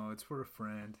like, no, it's for a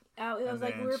friend. It was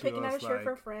like, we were picking out a shirt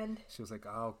for a friend. She was like,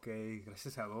 okay,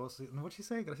 gracias a Dios. What'd she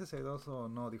say? Gracias a Dios, o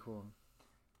no, dijo.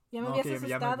 Ya me habías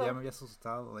asustado. Ya me habías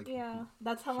asustado. Like, yeah,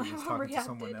 that's how my mom talking reacted. to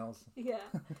someone else. Yeah.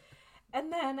 And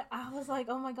then I was like,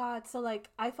 oh my God. So like,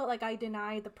 I felt like I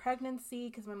denied the pregnancy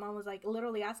because my mom was like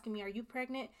literally asking me, are you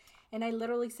pregnant? And I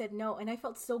literally said no. And I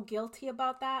felt so guilty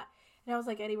about that. And I was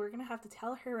like, Eddie, we're going to have to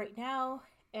tell her right now.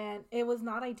 And it was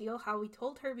not ideal how we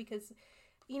told her because,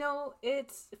 you know,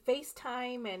 it's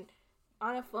FaceTime and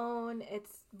on a phone,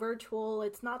 it's virtual.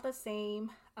 It's not the same.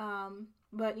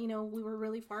 But, you know, we were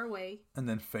really far away. And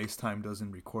then FaceTime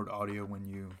doesn't record audio when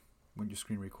you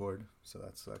screen record. So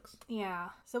that sucks. Yeah.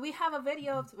 So we have a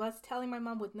video of us telling my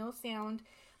mom with no sound.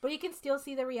 But you can still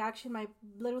see the reaction. My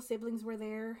little siblings were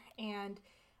there. And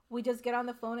we just get on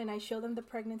the phone and I show them the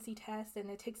pregnancy test, and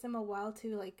it takes them a while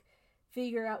to like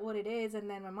figure out what it is. And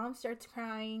then my mom starts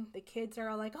crying. The kids are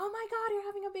all like, oh my God, you're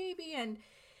having a baby. And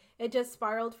it just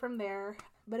spiraled from there.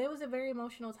 But it was a very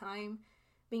emotional time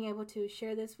being able to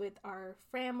share this with our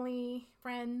family,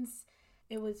 friends.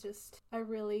 It was just a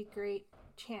really great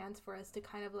chance for us to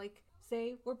kind of like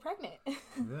say we're pregnant.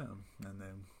 Yeah. And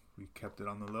then we kept it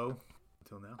on the low.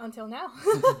 Until now.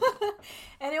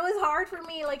 And it was hard for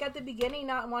me, like at the beginning,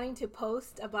 not wanting to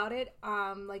post about it,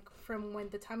 like from when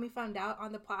the time we found out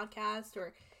on the podcast,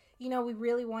 or, you know, we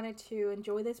really wanted to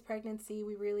enjoy this pregnancy.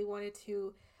 We really wanted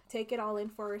to take it all in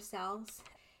for ourselves.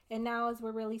 And now as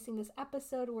we're releasing this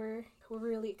episode, we're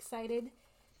really excited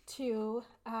to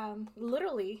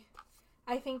literally,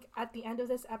 I think at the end of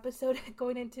this episode,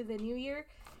 going into the new year,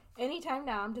 anytime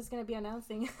now, I'm just going to be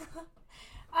announcing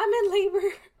I'm in labor.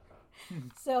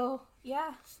 So,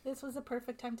 yeah, this was a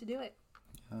perfect time to do it.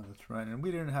 Yeah, that's right. And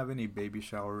we didn't have any baby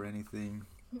shower or anything.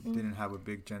 Didn't have a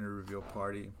big gender reveal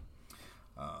party.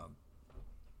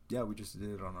 Yeah, we just did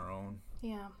it on our own.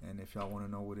 Yeah. And if y'all want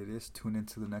to know what it is, tune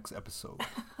into the next episode.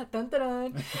 Dun, dun,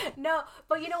 dun. No,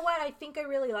 but you know what? I think I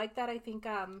really like that. I think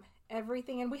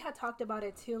everything, and we had talked about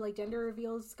it too, like gender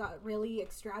reveals got really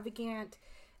extravagant.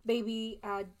 Baby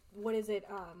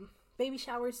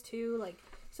showers too, like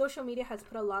social media has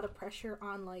put a lot of pressure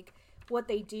on like what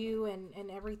they do and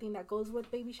everything that goes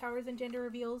with baby showers and gender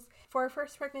reveals. For our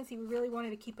first pregnancy, we really wanted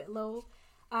to keep it low.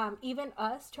 Even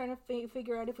us trying to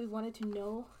figure out if we wanted to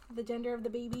know the gender of the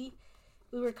baby,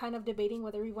 we were kind of debating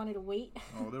whether we wanted to wait.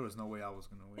 Oh, there was no way I was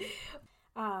going to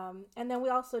wait. And then we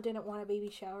also didn't want a baby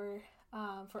shower.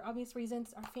 For obvious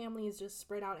reasons, our family is just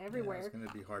spread out everywhere. Yeah, it's going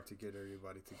to be hard to get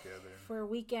everybody together. For a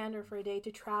weekend or for a day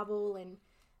to travel. And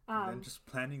then just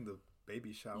planning the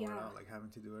baby shower out, like having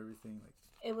to do everything, like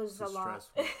it was a lot.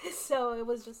 So it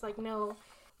was just like, no.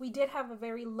 We did have a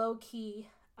very low-key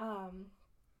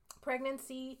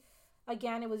pregnancy.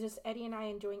 Again, it was just Eddie and I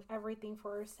enjoying everything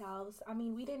for ourselves. I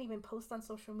mean, we didn't even post on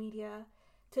social media.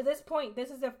 To this point,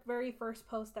 this is the very first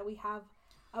post that we have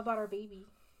about our baby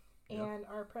and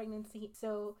our pregnancy.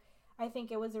 So I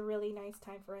think it was a really nice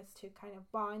time for us to kind of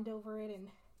bond over it and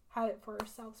have it for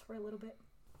ourselves for a little bit.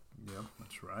 Yeah,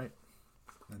 that's right.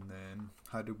 And then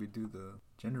how do we do the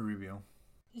gender reveal?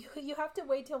 You have to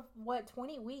wait till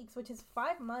 20 weeks, which is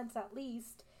 5 months at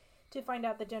least, to find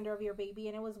out the gender of your baby.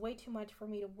 And it was way too much for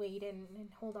me to wait and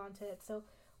hold on to it. So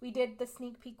we did the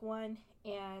sneak peek one,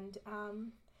 and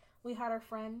we had our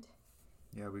friend.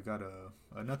 Yeah, we got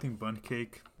a nothing bundt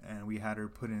cake, and we had her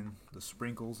put in the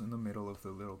sprinkles in the middle of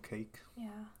the little cake.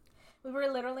 Yeah. We were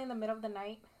literally in the middle of the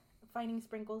night finding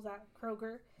sprinkles at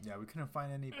Kroger. Yeah, we couldn't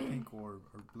find any pink or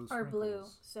blue sprinkles. Or blue.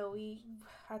 So we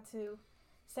had to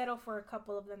settle for a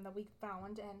couple of them that we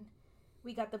found, and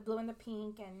we got the blue and the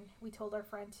pink, and we told our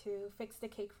friend to fix the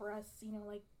cake for us, you know,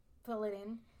 like fill it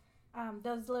in.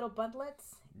 Those little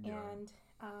bundlets, and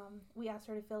we asked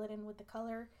her to fill it in with the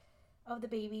color of the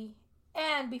baby.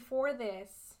 And before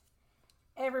this,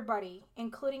 everybody,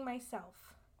 including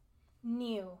myself,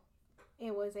 knew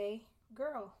it was a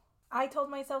girl. I told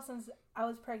myself since I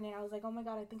was pregnant, I was like, oh my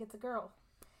God, I think it's a girl.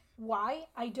 Why?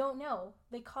 I don't know.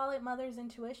 They call it mother's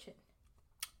intuition.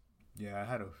 Yeah, I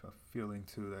had a feeling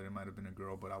too that it might have been a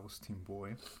girl, but I was team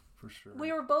boy for sure.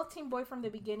 We were both team boy from the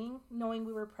beginning, knowing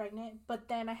we were pregnant, but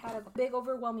then I had a big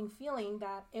overwhelming feeling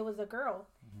that it was a girl.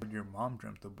 Your mom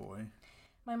dreamt a boy.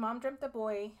 My mom dreamt a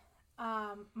boy.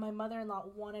 My mother-in-law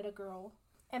wanted a girl.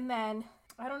 And then,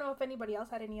 I don't know if anybody else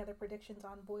had any other predictions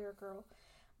on boy or girl,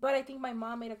 but I think my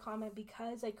mom made a comment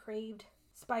because I craved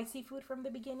spicy food from the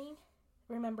beginning.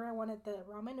 Remember, I wanted the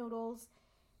ramen noodles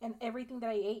and everything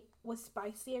that I ate was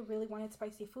spicy. I really wanted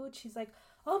spicy food. She's like,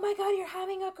 oh my God, you're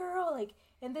having a girl. Like,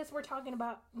 and this we're talking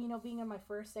about, being in my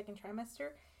second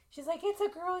trimester. She's like, it's a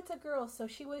girl, it's a girl. So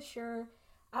she was sure.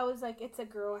 I was like, it's a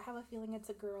girl. I have a feeling it's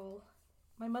a girl.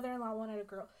 My mother-in-law wanted a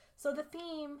girl. So the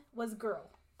theme was girl.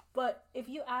 But if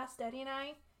you asked Eddie and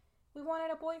I, we wanted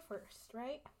a boy first,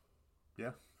 right?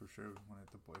 Yeah, for sure. We wanted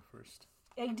the boy first.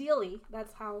 Ideally,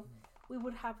 that's how we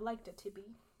would have liked it to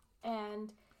be.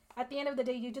 And at the end of the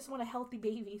day, you just want a healthy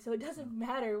baby. So it doesn't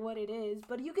matter what it is.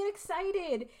 But you get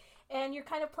excited. And you're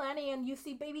kind of planning. And you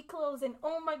see baby clothes. And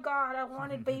oh my God, I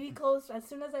wanted baby clothes. As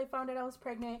soon as I found out I was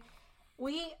pregnant,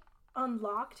 we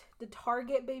unlocked the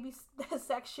Target baby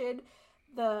section.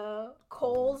 The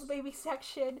Kohl's baby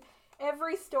section.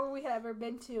 Every store we had ever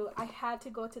been to, I had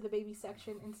to go to the baby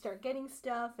section and start getting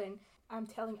stuff. And I'm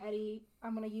telling Eddie,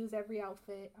 I'm going to use every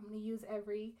outfit. I'm going to use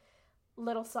every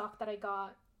little sock that I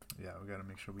got. Yeah, we got to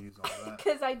make sure we use all that.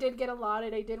 Because I did get a lot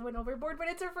and I did went overboard. But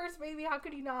it's her first baby. How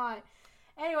could you not?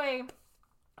 Anyway,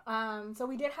 so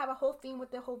we did have a whole theme with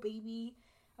the whole baby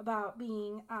about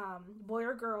being boy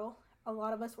or girl. A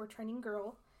lot of us were trending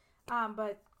girl.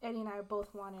 But Eddie and I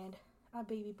both wanted a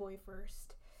baby boy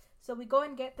first. So we go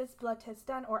and get this blood test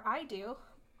done, or I do.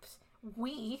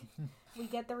 We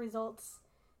get the results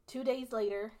 2 days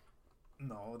later.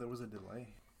 No, there was a delay.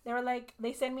 They were like,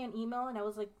 they sent me an email, and I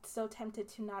was like so tempted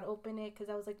to not open it because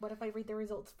I was like, what if I read the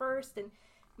results first? And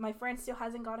my friend still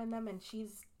hasn't gotten them, and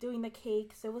she's doing the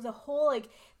cake. So it was a whole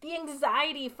the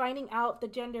anxiety finding out the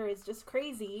gender is just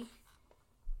crazy.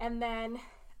 And then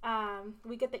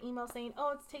we get the email saying,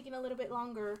 oh, it's taking a little bit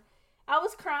longer. I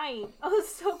was crying. I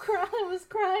was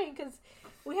crying because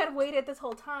we had waited this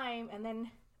whole time, and then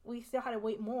we still had to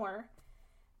wait more.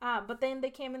 But then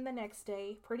they came in the next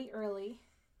day, pretty early.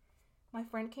 My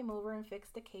friend came over and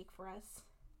fixed the cake for us.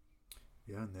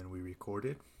 Yeah, and then we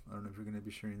recorded. I don't know if you're going to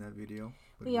be sharing that video.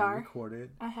 But we are.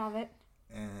 Recorded. I have it.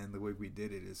 And the way we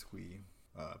did it is we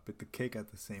bit the cake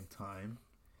at the same time.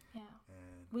 Yeah.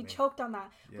 And we choked on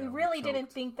that. Yeah, we really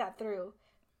didn't think that through.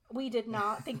 We did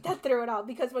not think that through at all.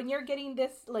 Because when you're getting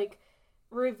this,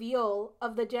 reveal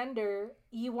of the gender,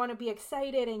 you want to be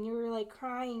excited and you're,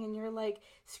 crying and you're,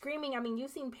 screaming. I mean,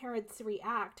 you've seen parents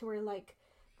react where,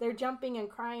 they're jumping and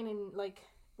crying and,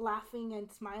 laughing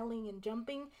and smiling and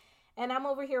jumping. And I'm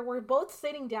over here. We're both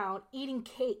sitting down, eating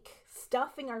cake,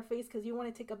 stuffing our face because you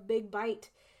want to take a big bite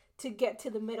to get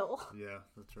to the middle. Yeah,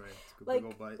 that's right. It's a big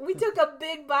old bite. We took a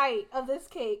big bite of this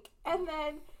cake. And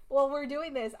then while we're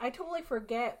doing this, I totally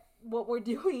forget what we're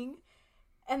doing.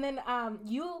 And then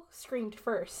you screamed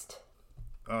first.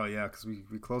 Oh, yeah, because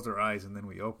we closed our eyes and then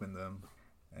we opened them.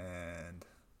 And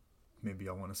maybe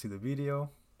y'all want to see the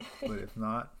video. But if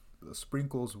not, the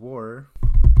sprinkles were...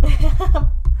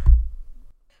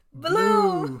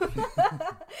 Blue!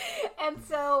 And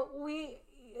so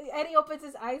Eddie opens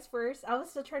his eyes first. I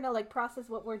was still trying to process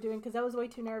what we're doing because I was way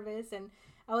too nervous and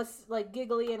I was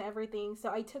giggly and everything. So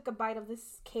I took a bite of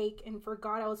this cake and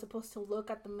forgot I was supposed to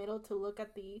look at the middle to look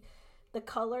at the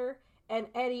color. And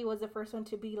Eddie was the first one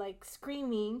to be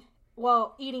screaming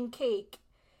while eating cake.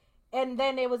 And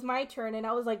then it was my turn and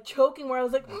I was choking where I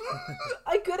was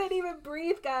I couldn't even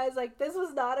breathe, guys. This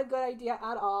was not a good idea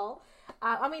at all.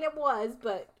 I mean, it was,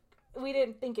 but we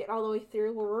didn't think it all the way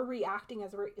through where we're reacting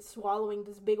as we're swallowing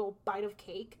this big old bite of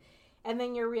cake. And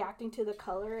then you're reacting to the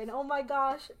color. And oh my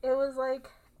gosh, it was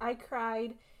I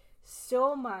cried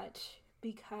so much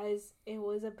because it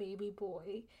was a baby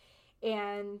boy.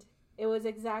 And it was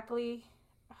exactly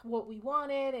what we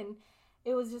wanted. And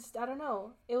it was just, I don't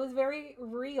know. It was very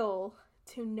real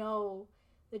to know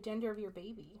the gender of your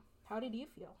baby. How did you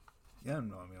feel? Yeah,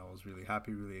 no, I mean, I was really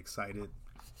happy, really excited.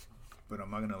 But I'm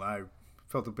not going to lie, I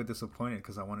felt a bit disappointed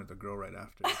because I wanted the girl right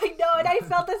after. I know, and I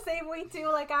felt the same way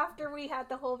too. After we had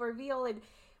the whole reveal and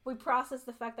we processed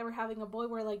the fact that we're having a boy,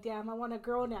 we're damn, I want a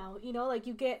girl now. You know,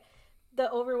 you get the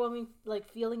overwhelming,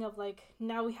 feeling of,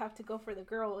 now we have to go for the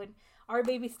girl. And our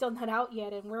baby's still not out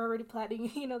yet, and we're already planning,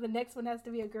 the next one has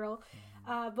to be a girl.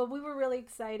 But we were really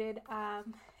excited.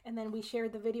 And then we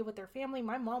shared the video with their family.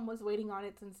 My mom was waiting on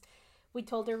it since we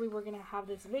told her we were going to have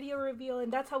this video reveal.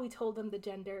 And that's how we told them the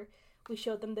gender. We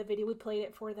showed them the video. We played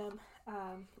it for them.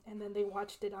 And then they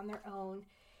watched it on their own.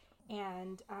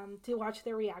 And to watch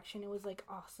their reaction, it was like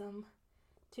awesome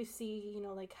to see, you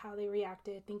know, like how they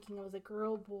reacted, thinking it was a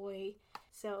girl, boy.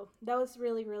 So that was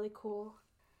really, really cool.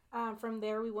 From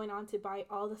there, we went on to buy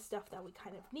all the stuff that we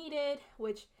kind of needed,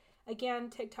 which again,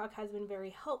 TikTok has been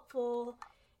very helpful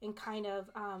in kind of,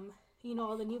 you know,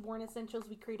 all the newborn essentials.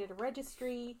 We created a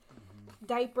registry,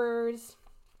 diapers.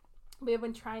 We have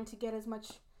been trying to get as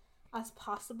much as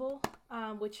possible,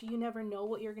 which you never know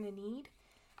what you're going to need.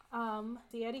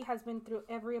 The Eddie has been through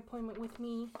every appointment with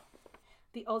me.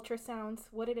 The ultrasounds.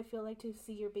 What did it feel like to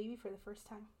see your baby for the first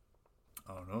time?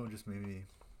 I don't know. It just made me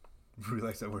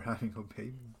realize that we're having a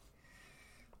baby.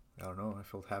 I don't know. I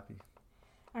felt happy.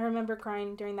 I remember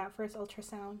crying during that first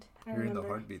ultrasound. Hearing the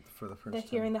heartbeat for the first time.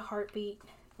 Hearing the heartbeat,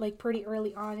 like pretty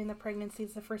early on in the pregnancy,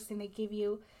 is the first thing they give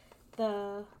you.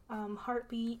 The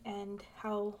heartbeat and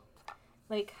how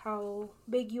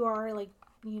big you are, like,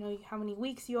 you know, how many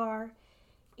weeks you are.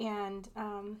 And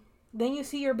then you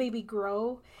see your baby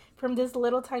grow from this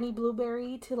little tiny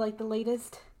blueberry to like the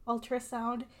latest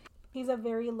ultrasound. He's a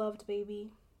very loved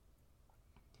baby.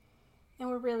 And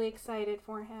we're really excited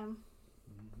for him.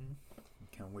 Mm-hmm.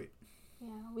 Can't wait. Yeah,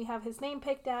 we have his name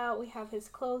picked out. We have his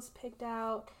clothes picked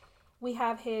out. We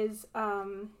have his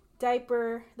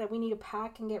diaper that we need to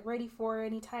pack and get ready for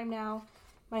anytime now.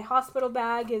 My hospital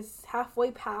bag is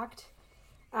halfway packed.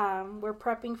 We're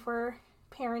prepping for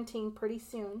parenting pretty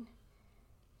soon.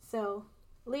 So,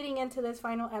 leading into this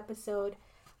final episode,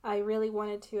 I really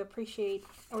wanted to appreciate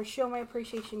or show my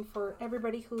appreciation for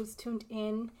everybody who's tuned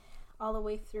in all the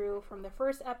way through from the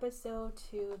first episode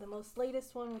to the most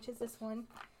latest one, which is this one.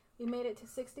 We made it to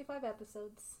 65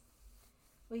 episodes.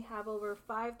 We have over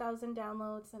 5,000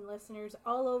 downloads and listeners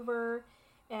all over.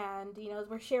 And, you know, as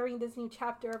we're sharing this new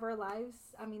chapter of our lives,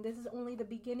 I mean, this is only the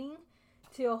beginning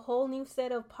to a whole new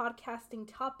set of podcasting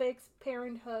topics,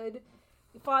 parenthood,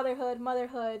 fatherhood,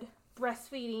 motherhood,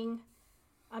 breastfeeding.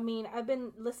 I mean, I've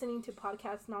been listening to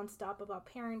podcasts nonstop about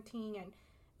parenting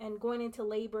and going into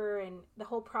labor and the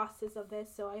whole process of this.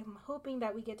 So I'm hoping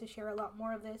that we get to share a lot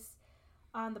more of this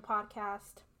on the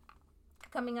podcast.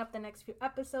 Coming up the next few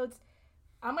episodes,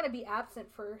 I'm going to be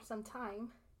absent for some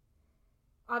time.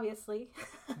 Obviously.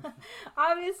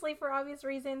 Obviously, for obvious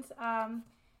reasons.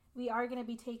 We are going to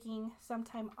be taking some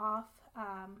time off,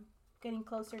 getting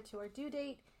closer to our due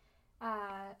date.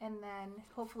 And then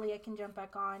hopefully I can jump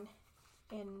back on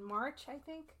in March, I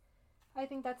think. I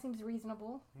think that seems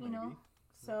reasonable, you Maybe. know.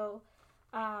 So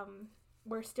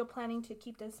we're still planning to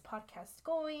keep this podcast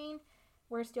going.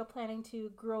 We're still planning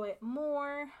to grow it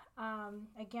more.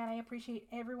 Again, I appreciate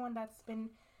everyone that's been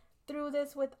through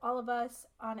this with all of us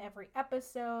on every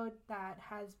episode, that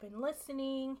has been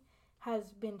listening,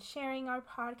 has been sharing our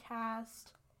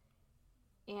podcast.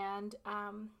 And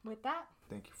with that,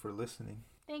 thank you for listening.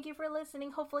 Thank you for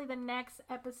listening. Hopefully the next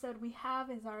episode we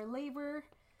have is our labor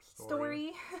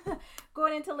story.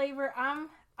 Going into labor. I'm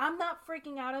not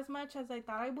freaking out as much as I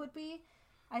thought I would be.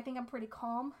 I think I'm pretty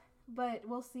calm, but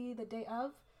we'll see the day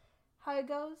of how it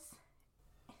goes.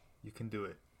 You can do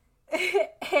it.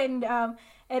 And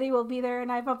Eddie will be there,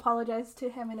 and I've apologized to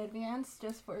him in advance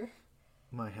just for...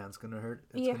 My hand's gonna hurt.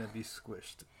 It's gonna be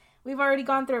squished. We've already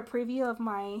gone through a preview of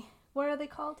my... What are they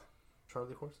called?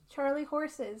 Charlie horses? Charlie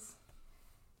horses.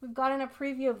 We've gotten a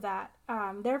preview of that.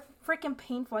 They're freaking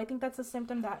painful. I think that's a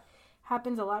symptom that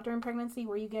happens a lot during pregnancy,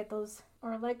 where you get those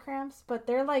or leg cramps, but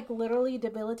they're like literally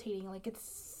debilitating. Like,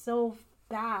 it's so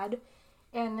bad.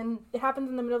 And then it happens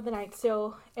in the middle of the night.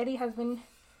 So Eddie has been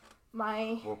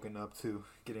woken up to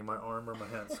getting my arm or my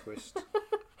hand squished.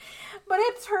 But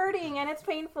it's hurting and it's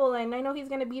painful, and I know he's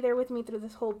going to be there with me through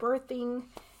this whole birthing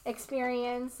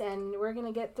experience, and we're going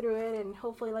to get through it, and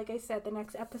hopefully, like I said, the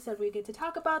next episode we get to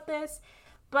talk about this.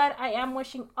 But I am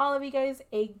wishing all of you guys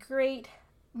a great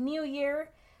new year.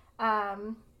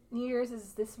 New Year's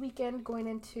is this weekend, going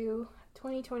into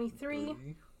 2023.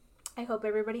 I hope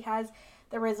everybody has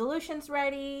their resolutions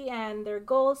ready and their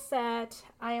goals set.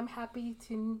 I am happy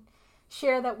to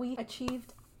share that we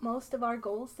achieved most of our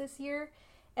goals this year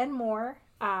and more.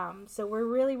 So we're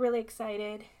really, really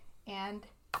excited, and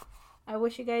I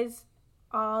wish you guys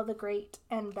all the great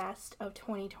and best of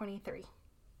 2023.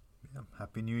 Yeah,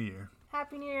 Happy New Year.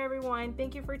 Happy New Year, everyone.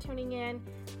 Thank you for tuning in.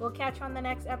 We'll catch you on the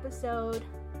next episode.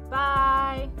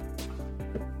 Bye.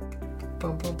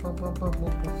 Bum, bum, bum, bum, bum,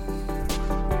 bum.